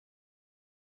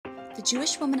The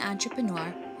Jewish Woman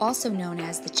Entrepreneur, also known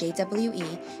as the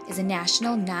JWE, is a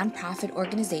national nonprofit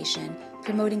organization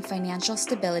promoting financial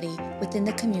stability within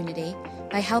the community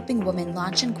by helping women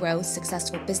launch and grow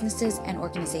successful businesses and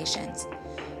organizations.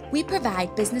 We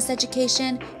provide business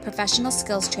education, professional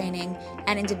skills training,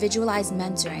 and individualized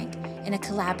mentoring in a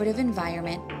collaborative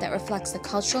environment that reflects the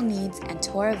cultural needs and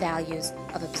Torah values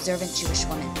of observant Jewish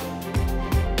women.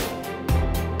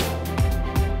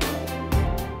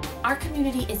 Our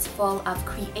community is full of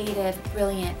creative,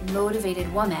 brilliant,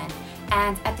 motivated women,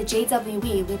 and at the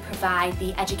JWE we provide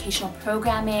the educational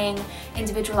programming,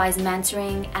 individualized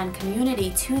mentoring, and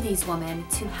community to these women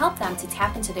to help them to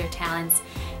tap into their talents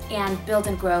and build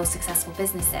and grow successful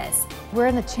businesses. We're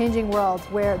in the changing world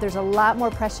where there's a lot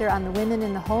more pressure on the women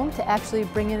in the home to actually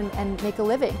bring in and make a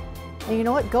living. And you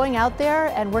know what, going out there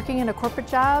and working in a corporate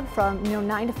job from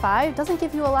 9 to 5 doesn't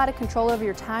give you a lot of control over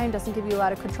your time, doesn't give you a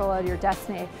lot of control over your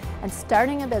destiny. And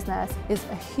starting a business is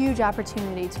a huge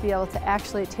opportunity to be able to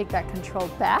actually take that control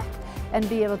back and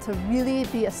be able to really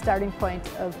be a starting point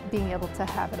of being able to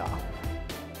have it all.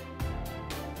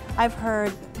 I've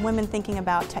heard women thinking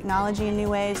about technology in new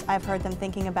ways. I've heard them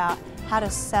thinking about how to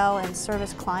sell and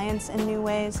service clients in new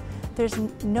ways. There's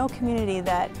no community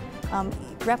that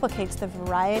replicates the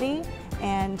variety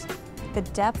and the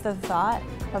depth of thought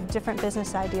of different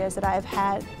business ideas that I've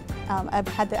had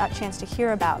the chance to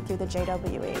hear about through the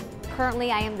JWE.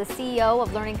 Currently, I am the CEO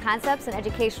of Learning Concepts, an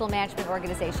educational management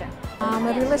organization. I'm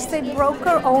a real estate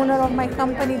broker, owner of my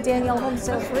company, Daniel Home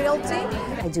Sales Realty.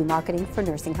 I do marketing for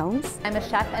nursing homes. I'm a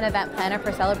chef and event planner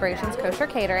for Celebrations Kosher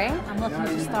Catering. I'm looking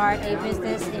to start a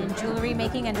business in jewelry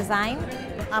making and design.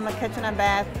 I'm a kitchen and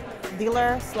bath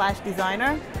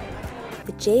dealer/designer.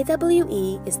 The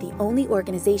JWE is the only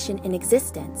organization in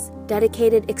existence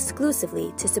dedicated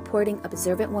exclusively to supporting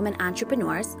observant women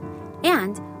entrepreneurs,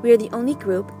 and we are the only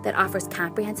group that offers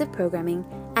comprehensive programming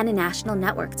and a national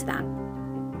network to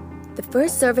them. The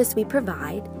first service we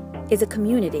provide is a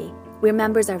community where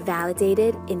members are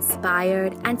validated,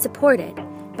 inspired, and supported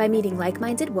by meeting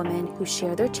like-minded women who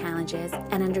share their challenges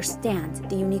and understand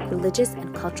the unique religious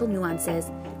and cultural nuances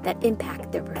that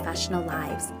impact their professional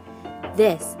lives.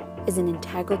 This is an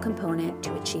integral component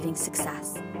to achieving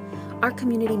success. Our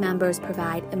community members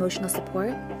provide emotional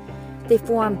support, they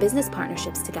form business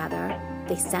partnerships together,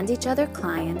 they send each other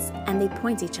clients, and they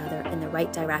point each other in the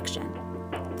right direction.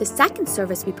 The second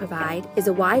service we provide is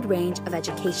a wide range of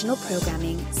educational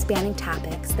programming spanning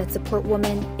topics that support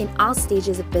women in all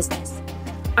stages of business.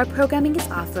 Our programming is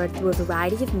offered through a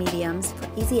variety of mediums for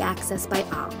easy access by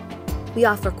all. We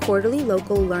offer quarterly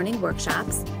local learning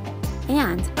workshops,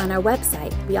 and on our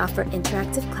website, we offer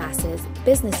interactive classes,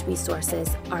 business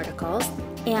resources, articles,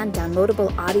 and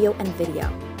downloadable audio and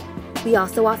video. We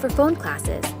also offer phone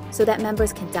classes so that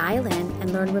members can dial in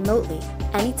and learn remotely,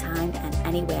 anytime and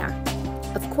anywhere.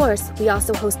 Of course, we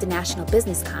also host a national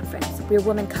business conference where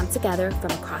women come together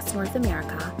from across North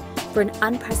America for an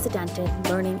unprecedented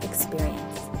learning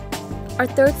experience. Our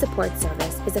third support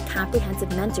service is a comprehensive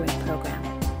mentoring program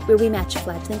where we match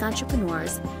fledgling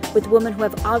entrepreneurs with women who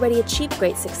have already achieved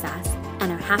great success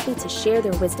and are happy to share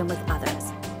their wisdom with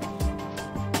others.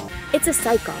 It's a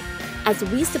cycle. As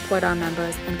we support our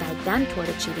members and guide them toward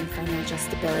achieving financial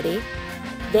stability,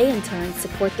 they in turn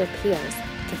support their peers,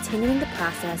 continuing the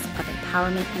process of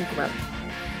empowerment and growth.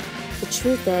 The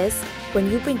truth is, when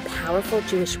you bring powerful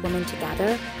Jewish women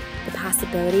together, the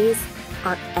possibilities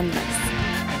are endless.